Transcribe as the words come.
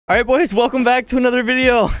Alright boys, welcome back to another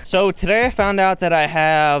video. So today I found out that I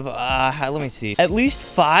have, let me see, at least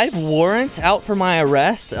 5 warrants out for my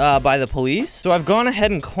arrest by the police. So I've gone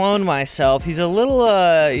ahead and cloned myself. He's a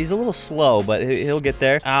little slow, but he'll get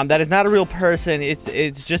there. That is not a real person.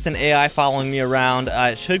 It's just an AI following me around.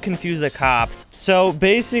 It should confuse the cops. So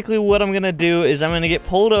basically what I'm gonna do is I'm gonna get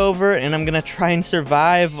pulled over and I'm gonna try and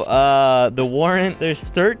survive the warrant. There's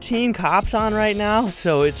 13 cops on right now,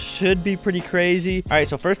 so it should be pretty crazy. Alright,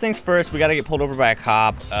 so first things first, we gotta get pulled over by a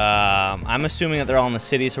cop. I'm assuming that they're all in the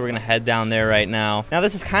city, so we're gonna head down there right now. Now,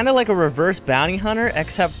 this is kind of like a reverse bounty hunter,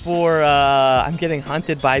 except for I'm getting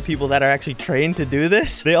hunted by people that are actually trained to do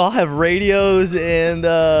this. They all have radios, and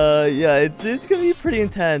yeah, it's gonna be pretty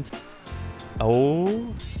intense.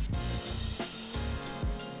 Oh,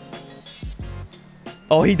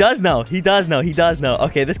 he does know. He does know. He does know.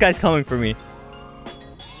 Okay, this guy's coming for me.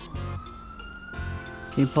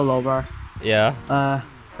 Can you pull over? Yeah.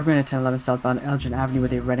 We're going to 1011 southbound Elgin Avenue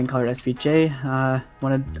with a red and colored SVJ.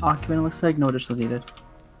 What an occupant looks like. No additional needed.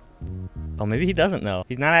 Oh, maybe he doesn't know.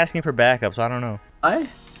 He's not asking for backup, so I don't know. Hi.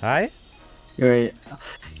 Hi? You're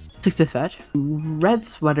 6 dispatch. Red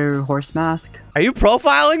sweater, horse mask. Are you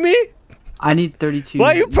profiling me? I need 32.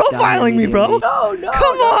 Why are you profiling me, bro? No.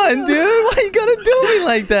 Come on, dude. Why you gotta do me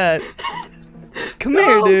like that? Come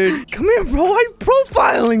here, dude. Come here, bro. Why are you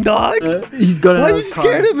profiling, dog? He's gonna. Why are you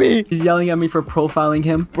scared of me? He's yelling at me for profiling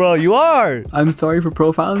him. Bro, you are. I'm sorry for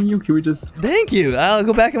profiling you. Can we just... Thank you. I'll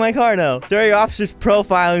go back in my car now. There are your officers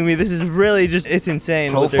profiling me. This is really just, it's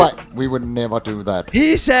insane. We would never do that.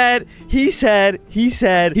 He said,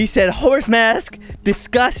 horse mask,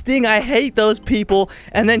 disgusting, I hate those people,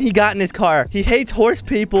 and then he got in his car. He hates horse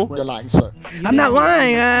people. You're lying, sir. I'm not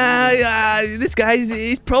lying. This guy's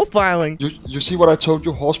he's profiling. You see what I told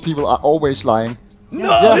you? Horse people are always lying.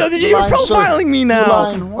 No, you're profiling me now. You're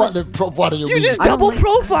lying. What do you mean? You just double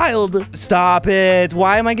profiled. Stop it.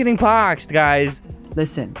 Why am I getting boxed, guys?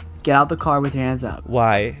 Listen, get out the car with your hands up.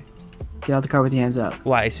 Why? Get out the car with your hands up.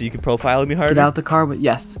 Why? So you can profile me harder? Get out the car with...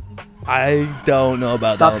 Yes. I don't know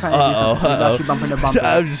about Stop that. Stop trying to do something. You got you bumper to bumper.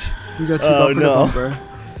 You got you bumper to bumper.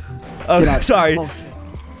 Oh, sorry.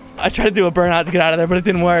 I tried to do a burnout to get out of there, but it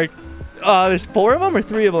didn't work. There's 4 of them or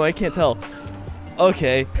 3 of them? I can't tell.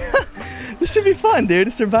 Okay. This should be fun,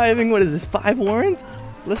 dude. Surviving, what is this, 5 warrants?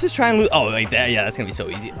 Let's just try and loot. Oh, like that. Yeah, that's gonna be so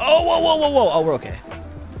easy. Oh, whoa. Oh, we're okay.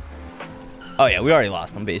 Oh, yeah, we already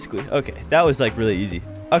lost them, basically. Okay, that was, like, really easy.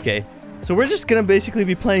 Okay, so we're just gonna basically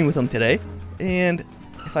be playing with them today. And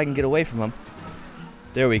if I can get away from them.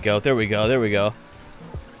 There we go.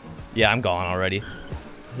 Yeah, I'm gone already.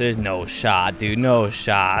 There's no shot, dude. No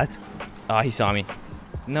shot. Oh, he saw me.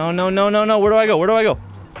 No. Where do I go?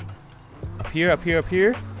 Up here?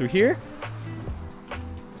 Through here?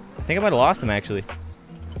 I think I might have lost him, actually.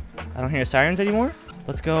 I don't hear sirens anymore.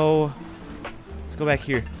 Let's go back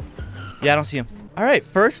here. Yeah, I don't see him. All right,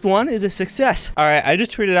 first one is a success. All right, I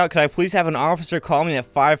just tweeted out, could I please have an officer call me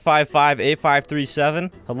at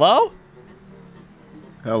 555-8537? Hello?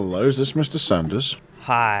 Hello, is this Mr. Sanders?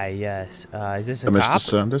 Hi, yes. Is this a Mr. cop?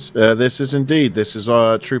 Sanders? This is indeed. This is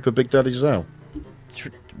Trooper Big Daddy Zell.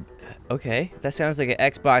 Okay, that sounds like an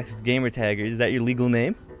Xbox gamer tag. Is that your legal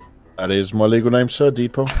name? That is my legal name, sir,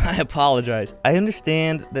 Depot. I apologize. I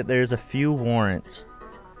understand that there's a few warrants.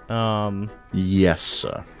 Yes,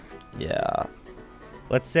 sir. Yeah.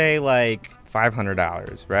 Let's say like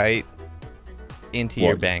 $500, right? Into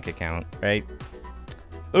your bank account, right?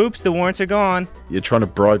 Oops, the warrants are gone. You're trying to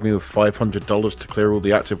bribe me with $500 to clear all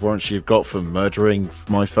the active warrants you've got for murdering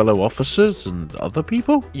my fellow officers and other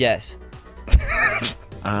people? Yes.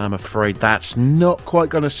 I'm afraid that's not quite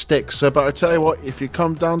going to stick, sir. But I tell you what, if you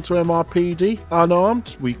come down to MRPD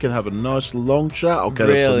unarmed, we can have a nice long chat. I'll get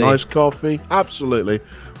us a nice coffee. Absolutely.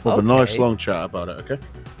 We'll have a nice long chat about it, okay?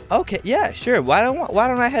 Okay, yeah, sure. Why don't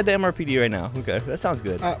I head to MRPD right now? Okay, that sounds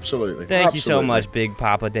good. Absolutely. Thank you so much, Big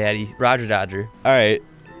Papa Daddy. Roger Dodger. All right.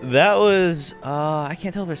 That was, I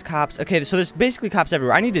can't tell if there's cops. Okay, so there's basically cops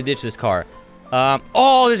everywhere. I need to ditch this car.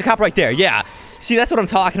 Oh, there's a cop right there. Yeah. See, that's what I'm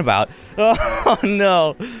talking about. Oh,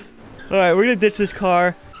 no. All right, we're going to ditch this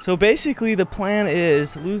car. So basically, the plan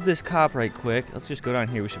is lose this cop right quick. Let's just go down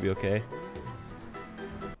here. We should be okay.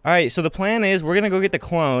 All right, so the plan is we're going to go get the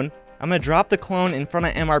clone. I'm going to drop the clone in front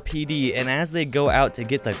of MRPD, and as they go out to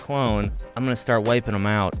get the clone, I'm going to start wiping them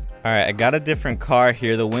out. All right, I got a different car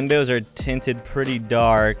here. The windows are tinted pretty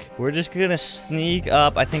dark. We're just gonna sneak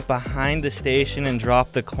up, I think, behind the station and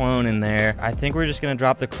drop the clone in there. I think we're just gonna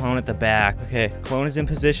drop the clone at the back. Okay, clone is in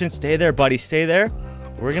position. Stay there, buddy, stay there.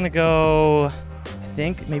 We're gonna go, I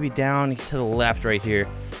think, maybe down to the left right here.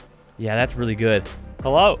 Yeah, that's really good.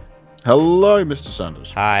 Hello? Hello, Mr. Sanders.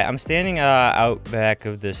 Hi, I'm standing out back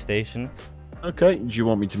of the station. Okay, do you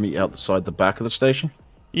want me to meet you outside the back of the station?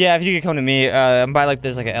 Yeah, if you could come to me, I'm by like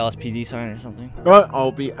there's like a LSPD sign or something. Right,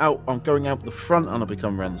 I'll be out. I'm going out the front, and I'll be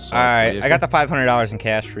coming around the side. All right, I got the $500 in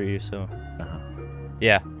cash for you, so.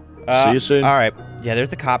 Yeah. See you soon. All right. Yeah, there's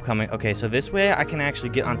the cop coming. Okay, so this way I can actually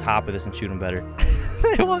get on top of this and shoot him better.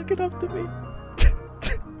 They're walking up to me.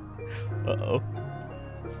 Uh-oh.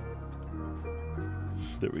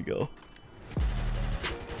 There we go.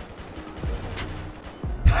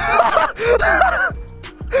 Go,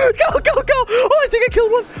 go, go! Oh, I think I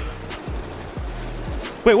killed one.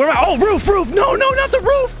 Wait, where am I? Oh, roof, roof! No, no, not the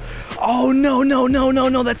roof! Oh, no, no, no, no,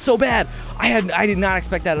 no, that's so bad. I did not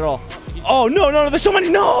expect that at all. Oh, no, no, no, there's so many,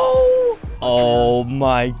 no! Oh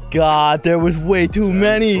my god, there was way too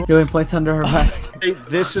many. You're in place under arrest. Hey,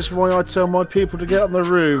 this is why I tell my people to get on the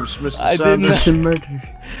roofs, Mr. I Sanders.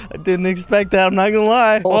 I didn't expect that, I'm not gonna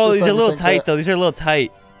lie. Oh, these are a little tight, though. These are a little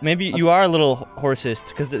tight. Maybe you are a little horsist,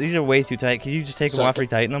 because these are way too tight. Can you just take them off,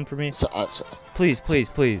 retighten them for me? Please, please,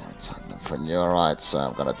 please. For you, alright, so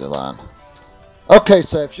I'm gonna do that. Okay,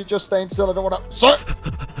 sir, if you just staying still, I don't wanna... Sir!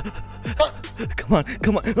 Come on,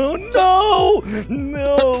 come on. Oh, no!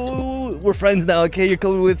 No! We're friends now, okay? You're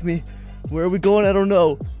coming with me. Where are we going? I don't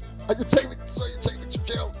know. You take me, sir, you take me to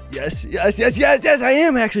jail. Yes, yes, yes, yes, yes, I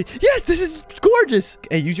am, actually. Yes, this is gorgeous.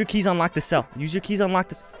 Hey, use your keys, unlock the cell. Use your keys, unlock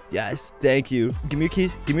this. Yes, thank you. Give me your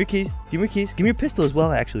keys, give me your keys, give me your keys. Give me your pistol as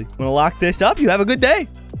well, actually. I'm gonna lock this up. You have a good day.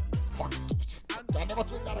 Fuck. I never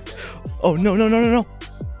do that again. Oh, no, no, no, no, no.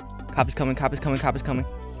 Cop is coming, cop is coming, cop is coming.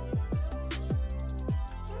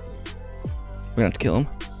 We're gonna have to kill him.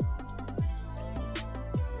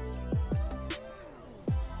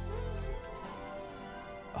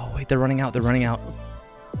 Oh, wait, they're running out, they're running out.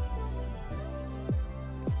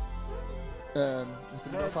 Is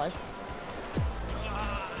it number 5?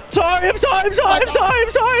 Sorry, I'm sorry, I'm sorry, I'm sorry, I'm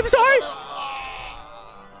sorry, I'm sorry.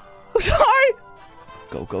 I'm sorry.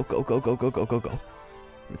 Go, go, go, go, go, go, go, go, go. I'm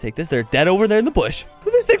gonna take this. They're dead over there in the bush.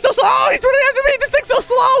 This thing's so slow. Oh, he's running after me. This thing's so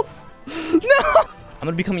slow. No. I'm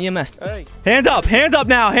gonna become EMS. Hey. Hands up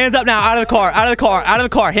now, hands up now. Out of the car, out of the car, out of the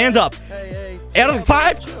car. Hands up. Hey, hey. Out of the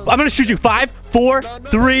 5. I'm gonna shoot you. 5, 4,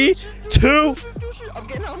 3, 2. I'm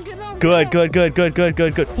getting out. Good, good, good, good, good,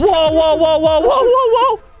 good, good. Whoa, whoa, whoa, whoa, whoa,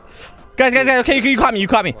 whoa, whoa. Guys, guys, guys. Okay, you caught me. You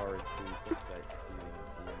caught me.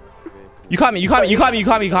 You caught me. You caught me. You caught me. You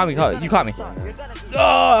caught me. You caught me. You caught me.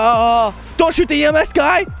 Oh, don't shoot the EMS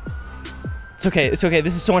guy. It's okay. It's okay.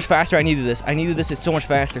 This is so much faster. I needed this. I needed this. It's so much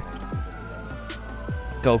faster.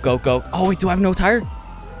 Go, go, go. Oh, wait. Do I have no tire?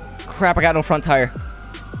 Crap. I got no front tire. All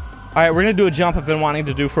right. We're going to do a jump I've been wanting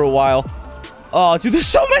to do for a while. Oh, dude. There's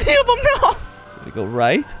so many of them now. We go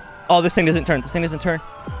right. Oh, this thing doesn't turn. This thing doesn't turn.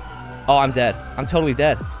 Oh, I'm dead. I'm totally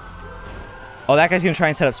dead. Oh, that guy's going to try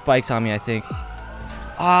and set up spikes on me, I think.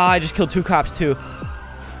 Ah, I just killed 2 cops, too.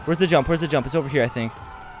 Where's the jump? Where's the jump? It's over here, I think.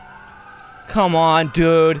 Come on,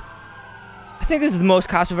 dude. I think this is the most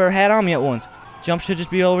cops I've ever had on me at once. Jump should just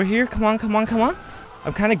be over here. Come on, come on, come on.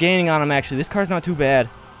 I'm kind of gaining on him, actually. This car's not too bad.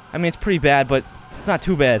 I mean, it's pretty bad, but it's not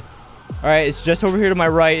too bad. All right, it's just over here to my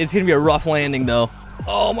right. It's going to be a rough landing, though.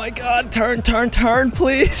 Oh, my God. Turn, turn, turn,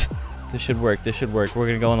 please. This should work. This should work. We're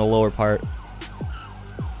going to go on the lower part.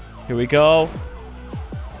 Here we go.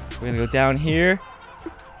 We're going to go down here.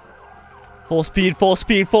 Full speed, full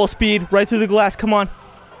speed, full speed. Right through the glass. Come on.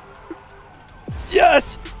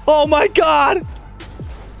 Yes! Oh, my God!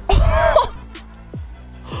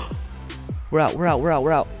 We're out, we're out, we're out,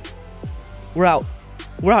 we're out. We're out.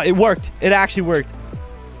 We're out. It worked. It actually worked.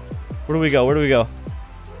 Where do we go? Where do we go?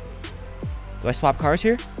 Do I swap cars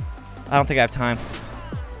here? I don't think I have time.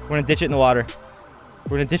 We're going to ditch it in the water.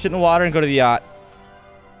 We're going to ditch it in the water and go to the yacht.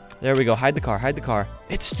 There we go. Hide the car. Hide the car.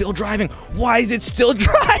 It's still driving. Why is it still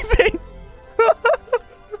driving?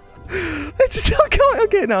 It's still going.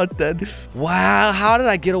 Okay, now it's dead. Wow. How did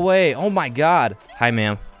I get away? Oh, my God. Hi,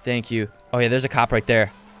 ma'am. Thank you. Oh, yeah. There's a cop right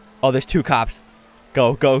there. Oh, there's 2 cops.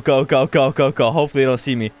 Go, go, go, go, go, go, go. Hopefully they don't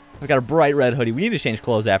see me. I got a bright red hoodie. We need to change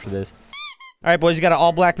clothes after this. All right, boys, you got an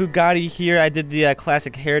all-black Bugatti here. I did the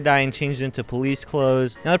classic hair dye and changed it into police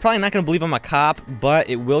clothes. Now, they're probably not going to believe I'm a cop, but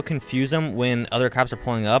it will confuse them when other cops are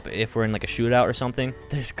pulling up if we're in, like, a shootout or something.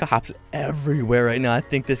 There's cops everywhere right now. I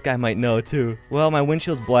think this guy might know, too. Well, my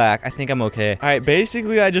windshield's black. I think I'm okay. All right,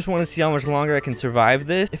 basically, I just want to see how much longer I can survive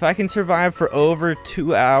this. If I can survive for over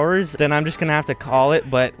 2 hours, then I'm just going to have to call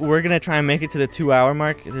it, but we're going to try and make it to the 2-hour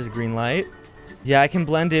mark. There's a green light. Yeah, I can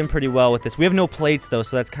blend in pretty well with this. We have no plates, though,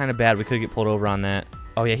 so that's kind of bad. We could get pulled over on that.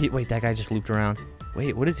 Oh, yeah. Wait, that guy just looped around.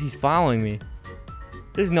 Wait, what is he's following me?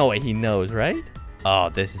 There's no way he knows, right? Oh,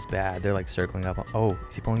 this is bad. They're, like, circling up. Oh,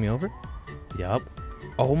 is he pulling me over? Yup.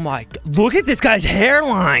 Oh my, look at this guy's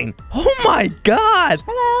hairline. Oh my God.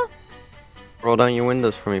 Hello. Roll down your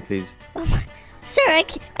windows for me, please. Oh my, sir, I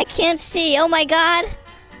can't see. Oh my God.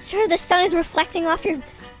 Sir, the sun is reflecting off your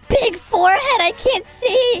big forehead. I can't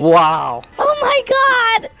see. Wow. Oh my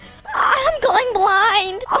God. I'm going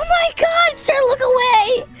blind. Oh my God, sir, look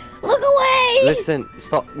away. Look away. Listen,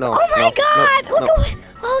 stop. No. Oh my God. No, Look away.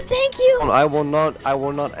 Oh, thank you. I will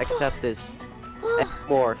not accept this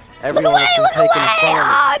anymore. Look Everyone away, has look been away. taken from me.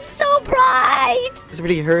 Oh, it's so bright. This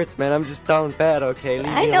really hurts, man. I'm just down bad, okay? Leave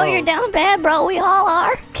I me know alone. you're down bad, bro. We all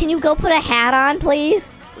are. Can you go put a hat on, please?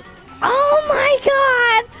 Oh my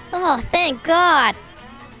God. Oh, thank God.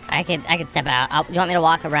 I could step out. You want me to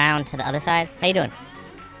walk around to the other side? How you doing?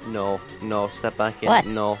 No, step back in. What?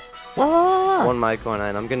 No. Whoa. One mic going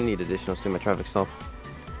on. I'm gonna need additional to my traffic stop.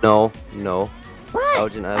 No. What?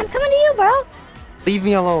 Elgin, I'm coming to you, bro. Leave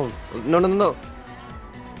me alone. No.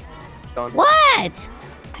 Done. What?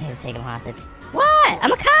 I need to take him hostage. What?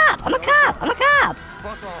 I'm a cop. I'm a cop. I'm a cop.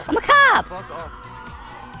 Fuck off. I'm a cop. Fuck off.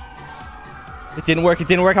 It didn't work.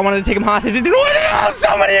 I wanted to take him hostage. It didn't work. Oh,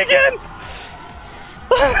 somebody again.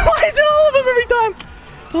 Why is it all of them every time?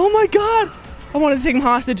 Oh my God. I wanted to take him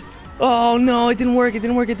hostage. Oh no, it didn't work.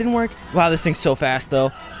 Wow, this thing's so fast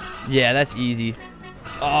though. Yeah, that's easy.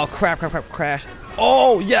 Oh, crap, crash.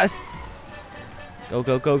 Oh, yes. Go.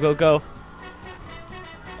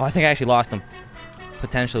 Oh, I think I actually lost him.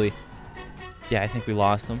 Potentially. Yeah, I think we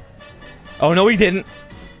lost him. Oh, no, we didn't.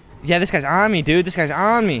 Yeah, this guy's on me, dude. This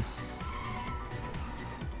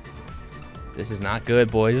is not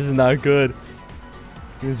good, boys. This is not good.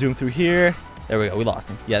 I'm gonna zoom through here. There we go. We lost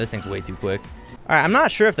him. Yeah, this thing's way too quick. All right, I'm not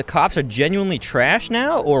sure if the cops are genuinely trash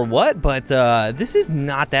now or what, but this is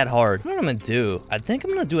not that hard. What I'm gonna do? I think I'm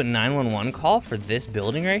gonna do a 911 call for this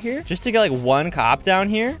building right here, just to get like one cop down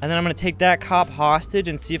here, and then I'm gonna take that cop hostage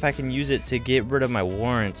and see if I can use it to get rid of my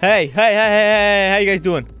warrants. Hey, how you guys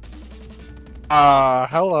doing?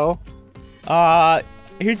 Hello.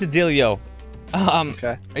 Here's the dealio.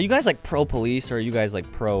 Okay. Are you guys like pro police or are you guys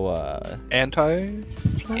like pro Anti?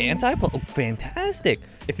 Oh, fantastic.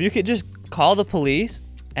 If you could just call the police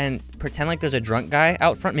and pretend like there's a drunk guy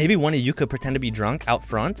out front. Maybe one of you could pretend to be drunk out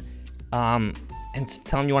front. And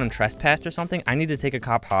tell him you want him trespassed or something. I need to take a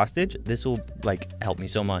cop hostage. This will like help me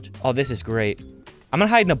so much. Oh, this is great. I'm gonna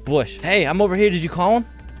hide in a bush. Hey, I'm over here. Did you call him?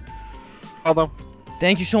 Call them.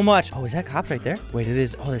 Thank you so much. Oh, is that cops right there? Wait, it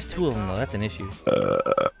is. Oh, there's two of them though. That's an issue.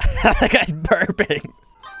 That guy's burping.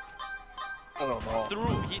 I don't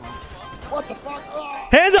know. What the fuck?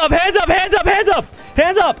 Hands up!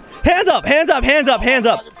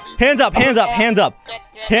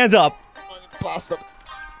 Bastard.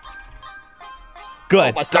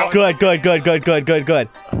 Good. Oh my God. Good.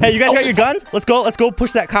 Hey, you guys got your guns? Let's go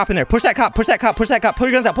push that cop in there. Push that cop. Pull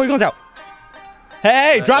your guns out.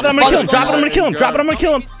 Hey, drop it. I'm gonna kill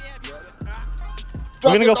him.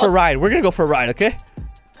 We're gonna go for a ride. Okay?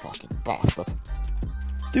 Fucking bastard.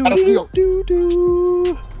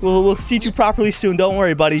 We'll seat you properly soon. Don't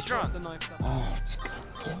worry, buddy. Oh,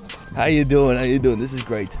 How you doing? This is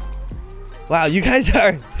great. Wow, you guys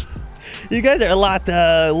are a lot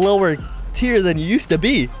lower tier than you used to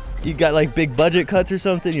be. You got like big budget cuts or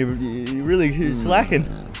something. You're really slacking.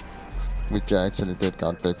 we actually did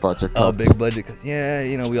got big budget Oh, cuts. big budget cuts. Yeah,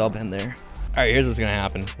 you know, we all been there. All right, here's what's gonna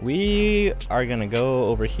happen. We are gonna go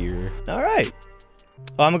over here. All right.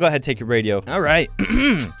 Oh, I'm gonna go ahead and take your radio. All right.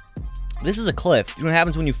 This is a cliff. Do you know what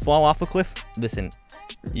happens when you fall off a cliff? Listen,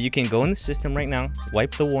 you can go in the system right now,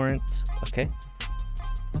 wipe the warrants, okay?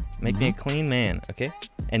 Make me a clean man, okay?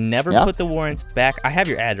 And never put the warrants back. I have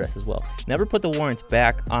your address as well. Never put the warrants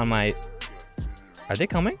back on my... Are they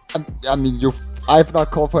coming? I mean, I've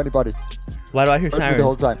not called for anybody. Why do I hear You heard me sirens? the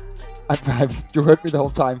whole time. You heard me the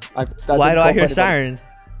whole time. Why do I hear sirens?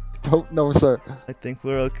 Don't know, sir. I think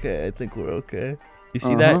we're okay. You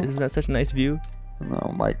see that? Isn't that such a nice view?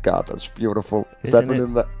 Oh my God, that's beautiful. Isn't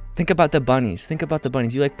it? Think about the bunnies.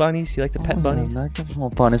 You like bunnies? You like the pet bunnies? I like the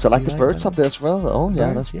small bunnies. I like the birds up there as well. Oh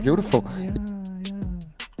yeah, that's beautiful. Yeah.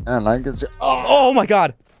 I like it. Oh my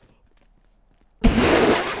God! I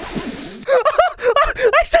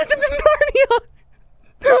sent him to Narnia!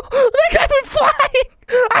 That guy went flying!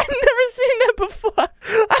 I've never seen that before!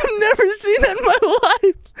 I've never seen that in my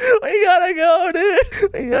life! We gotta go,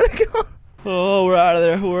 dude! We gotta go! Oh, we're out of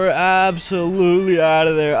there. We're absolutely out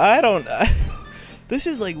of there. This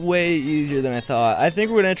is like way easier than I thought. I think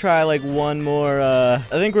we're gonna try like one more, I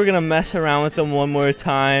think we're gonna mess around with them one more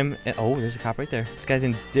time. And, oh, there's a cop right there. This guy's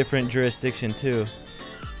in different jurisdiction too.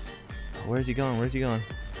 Oh, where's he going?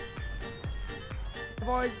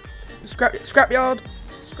 Boys, scrapyard.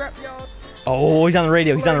 Oh, he's on the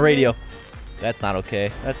radio. That's not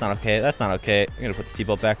okay. That's not okay. That's not okay. I'm gonna put the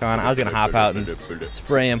seatbelt back on. I was gonna hop out and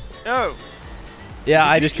spray him. No. Yeah,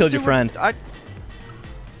 I just killed your friend.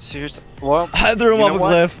 Seriously? Well, I threw him off a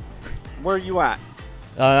cliff. Where are you at?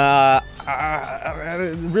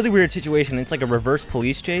 Really weird situation. It's like a reverse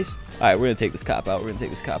police chase. All right, we're gonna take this cop out. We're gonna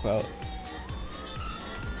take this cop out.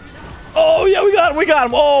 Oh yeah, we got him. We got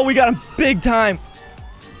him. Oh, we got him big time.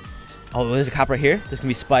 Oh, there's a cop right here. There's gonna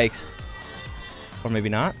be spikes, or maybe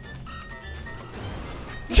not.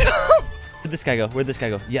 Where'd this guy go? Where'd this guy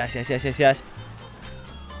go? Yes, yes, yes, yes, yes.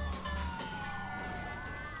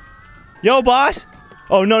 Yo, boss.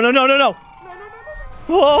 Oh no, no, no, no, no.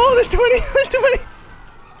 Oh, there's too many. There's too many.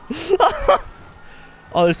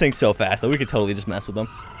 Oh, this thing's so fast, though. We could totally just mess with them.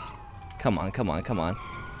 Come on, come on, come on.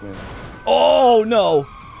 Oh, no.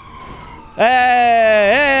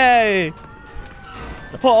 Hey, hey.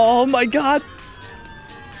 Oh, my God.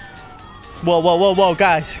 Whoa, whoa, whoa, whoa.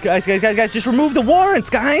 Guys, guys, guys, guys, guys. Just remove the warrants,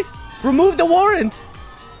 guys. Remove the warrants.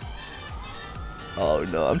 Oh,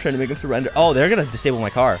 no. I'm trying to make them surrender. Oh, they're going to disable my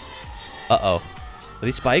car. Uh-oh. Are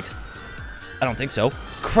these spikes? I don't think so.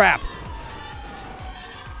 Crap.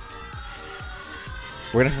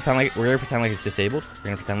 We're gonna pretend like it's disabled. We're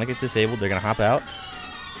gonna pretend like it's disabled. They're gonna hop out.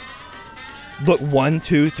 Look, 1,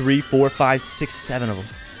 2, 3, 4, 5, 6, 7 of them.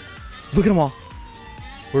 Look at them all.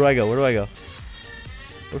 Where do I go? Where do I go?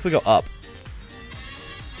 What if we go up?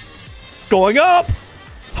 Going up!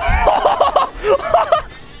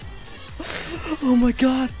 Oh my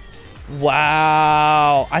God!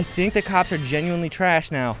 Wow! I think the cops are genuinely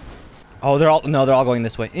trash now. Oh, they're all going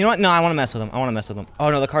this way. You know what? No, I want to mess with them. I want to mess with them.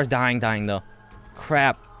 Oh no, the car's dying though.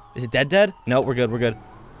 Crap. Is it dead? No, we're good. We're good. All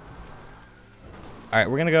right,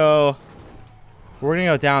 we're gonna go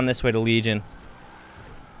down this way to Legion.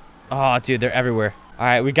 Oh, dude, they're everywhere. All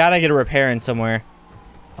right, we gotta get a repair in somewhere.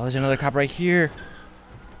 Oh, there's another cop right here.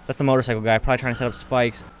 That's the motorcycle guy, probably trying to set up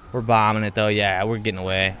spikes. We're bombing it though. Yeah, we're getting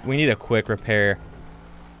away. We need a quick repair. I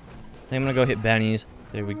think I'm gonna go hit Benny's.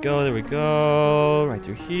 There we go. There we go. Right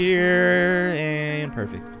through here and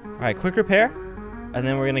perfect. All right, quick repair, and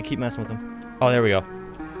then we're gonna keep messing with them. Oh, there we go.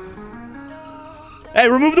 Hey,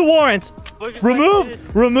 remove the warrants!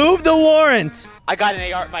 Remove the warrants! I got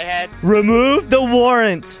an AR in my head. Remove the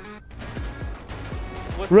warrants!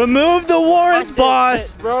 Remove the warrants,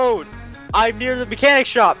 boss! Road. I'm near the mechanic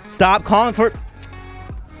shop. Stop calling for...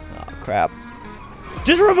 Oh, crap.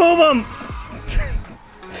 Just remove them!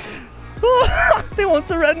 They won't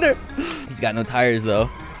surrender. He's got no tires, though.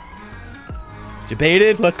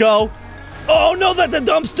 Debated. Let's go. Oh, no, that's a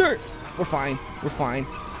dumpster. We're fine. We're fine.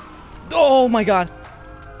 Oh, my God.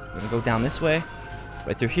 We're going to go down this way.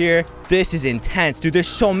 Right through here. This is intense, dude. There's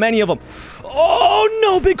so many of them. Oh,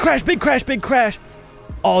 no. Big crash. Big crash. Big crash.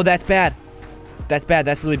 Oh, that's bad. That's bad.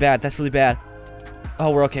 That's really bad. That's really bad.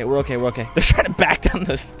 Oh, we're okay. We're okay. We're okay. They're trying to back down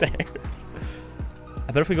the stairs.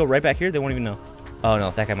 I bet if we go right back here, they won't even know. Oh,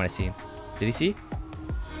 no. That guy might have seen. Did he see?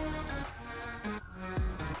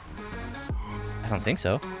 I don't think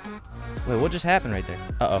so. Wait, what just happened right there?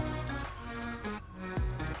 Uh-oh.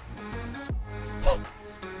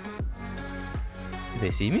 Did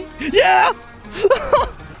they see me? Yeah! Go.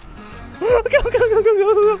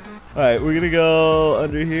 Alright, we're gonna go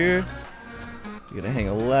under here. We're gonna hang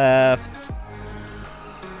a left.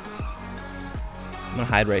 I'm gonna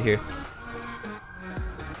hide right here.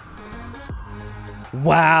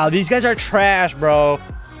 Wow, these guys are trash, bro.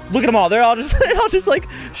 Look at them all. They're all just like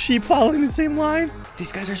sheep following the same line.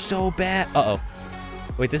 These guys are so bad. Uh-oh.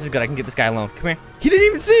 Wait, this is good. I can get this guy alone. Come here. He didn't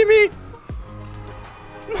even see me.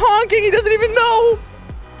 I'm honking. He doesn't even know.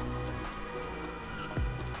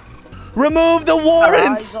 Remove the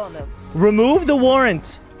warrants. Remove the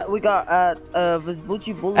warrants. We got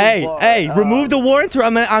Vespucci Boulevard. Hey, remove the warrants or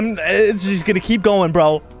it's just gonna keep going,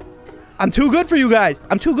 bro. I'm too good for you guys.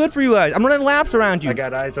 I'm too good for you guys. I'm running laps around you. I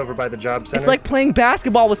got eyes over by the job center. It's like playing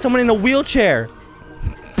basketball with someone in a wheelchair.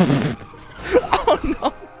 Oh,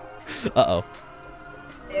 no. Uh-oh.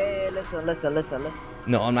 Hey, listen.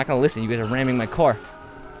 No, I'm not gonna listen. You guys are ramming my car.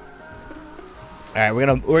 All right,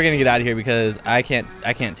 we're gonna get out of here because I can't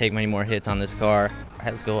take many more hits on this car. All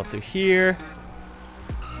right, let's go up through here.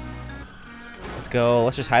 Let's go.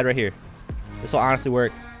 Let's just hide right here. This will honestly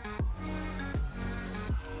work.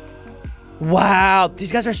 Wow,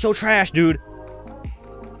 these guys are so trash, dude.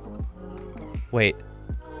 Wait.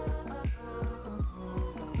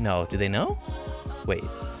 No, do they know? Wait,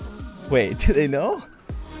 do they know?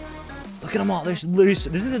 Look at them all. There's literally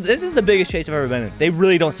this is the biggest chase I've ever been in. They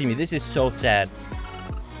really don't see me. This is so sad.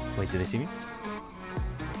 Wait, do they see me?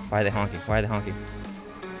 Why are they honking? Why are they honking?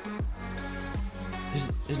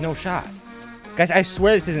 There's no shot. Guys, I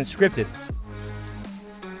swear this isn't scripted.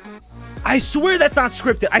 I swear that's not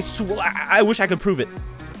scripted. I wish I could prove it.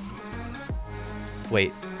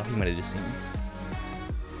 Wait. Oh, he might have just seen me.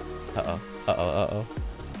 Uh-oh. Uh-oh. Uh-oh.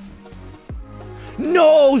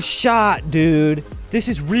 No shot, dude. This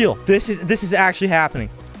is real. This is actually happening.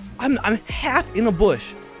 I'm half in a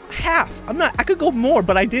bush. Half. I'm not. I could go more,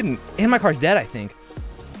 but I didn't. And my car's dead, I think.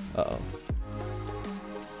 Uh-oh.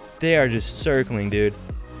 They are just circling, dude.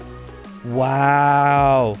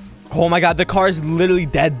 Wow. Oh my god, the car's literally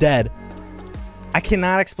dead. I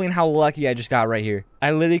cannot explain how lucky I just got right here.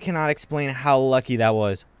 I literally cannot explain how lucky that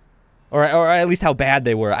was. Or at least how bad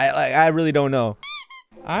they were. I really don't know.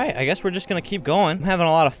 Alright, I guess we're just gonna keep going. I'm having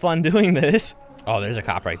a lot of fun doing this. Oh, there's a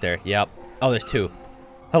cop right there. Yep. Oh, there's two.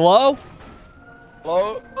 Hello?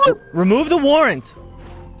 Hello? Remove the warrant.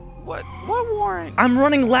 What warrant? I'm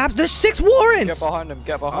running laps. There's 6 warrants. Get behind him.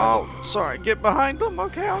 Get behind him. Oh, sorry. Get behind them.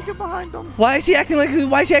 Okay, I'll get behind them. Why is he acting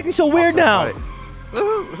so weird now? Right.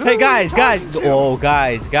 Hey guys. Oh,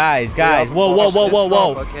 guys.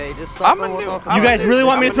 Whoa. Okay, just stop. You guys really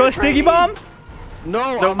want me to throw a sticky bomb? No,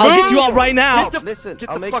 I'll get you all right now. Listen,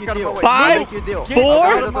 I'll make you a deal. 5,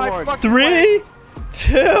 4, 3,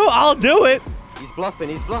 2. I'll do it. He's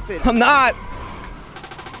bluffing. I'm not.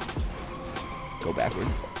 Go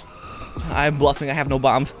backwards. I'm bluffing. I have no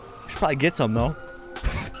bombs. Should probably get some though.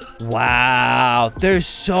 Wow, there's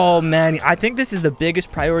so many. I think this is the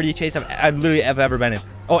biggest priority chase I've literally ever been in.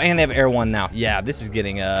 Oh, and they have Air 1 now. Yeah, this is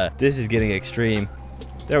getting extreme.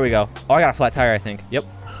 There we go. Oh, I got a flat tire, I think. Yep.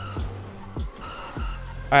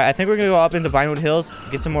 All right, I think we're gonna go up into Vinewood Hills,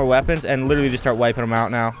 get some more weapons, and literally just start wiping them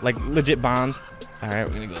out now, like legit bombs. All right,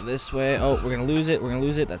 we're gonna go this way. Oh, we're gonna lose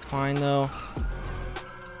it. That's fine though.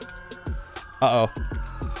 Uh-oh.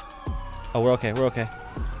 Oh, we're okay.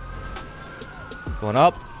 Going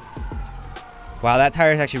up. Wow, that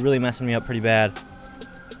tire is actually really messing me up pretty bad.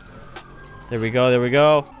 There we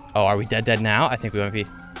go. Oh, are we dead now? I think we might be.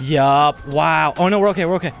 Yup. Wow. Oh, no, we're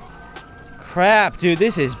okay. Crap, dude,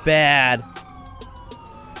 this is bad.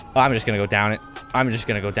 Oh, I'm just gonna go down it. I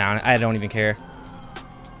don't even care.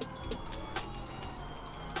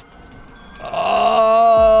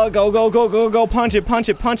 Oh, go. Punch it.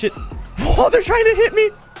 Whoa, they're trying to hit me.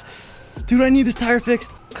 Dude, I need this tire fixed.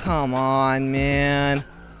 Come on, man.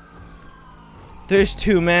 There's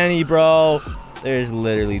too many, bro. There's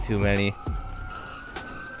literally too many.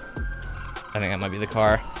 I think that might be the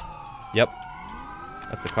car. Yep.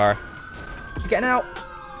 That's the car. Getting out.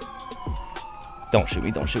 Don't shoot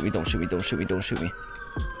me.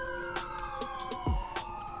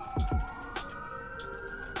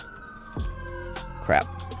 Crap.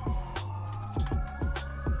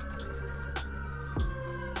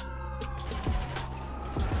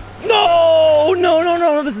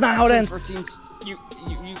 No, this is not how it ends. This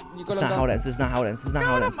is not how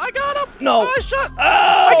it ends. I got him. No. Oh, shot.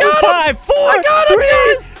 Oh, 5, 4, 3,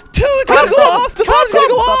 2. It's gonna go off. The bomb's gonna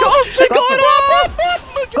go off.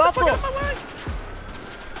 It's going off.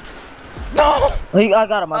 No. I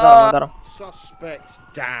got him. Suspect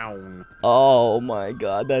down. Oh my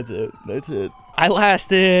god, that's it. I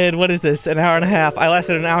lasted, what is this, an hour and a half? I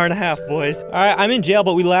lasted an hour and a half, boys. All right, I'm in jail,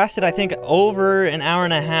 but we lasted, I think, over an hour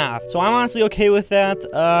and a half. So I'm honestly okay with that.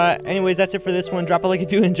 Anyways, that's it for this one. Drop a like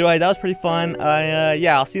if you enjoyed. That was pretty fun.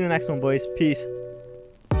 Yeah, I'll see you in the next one, boys. Peace.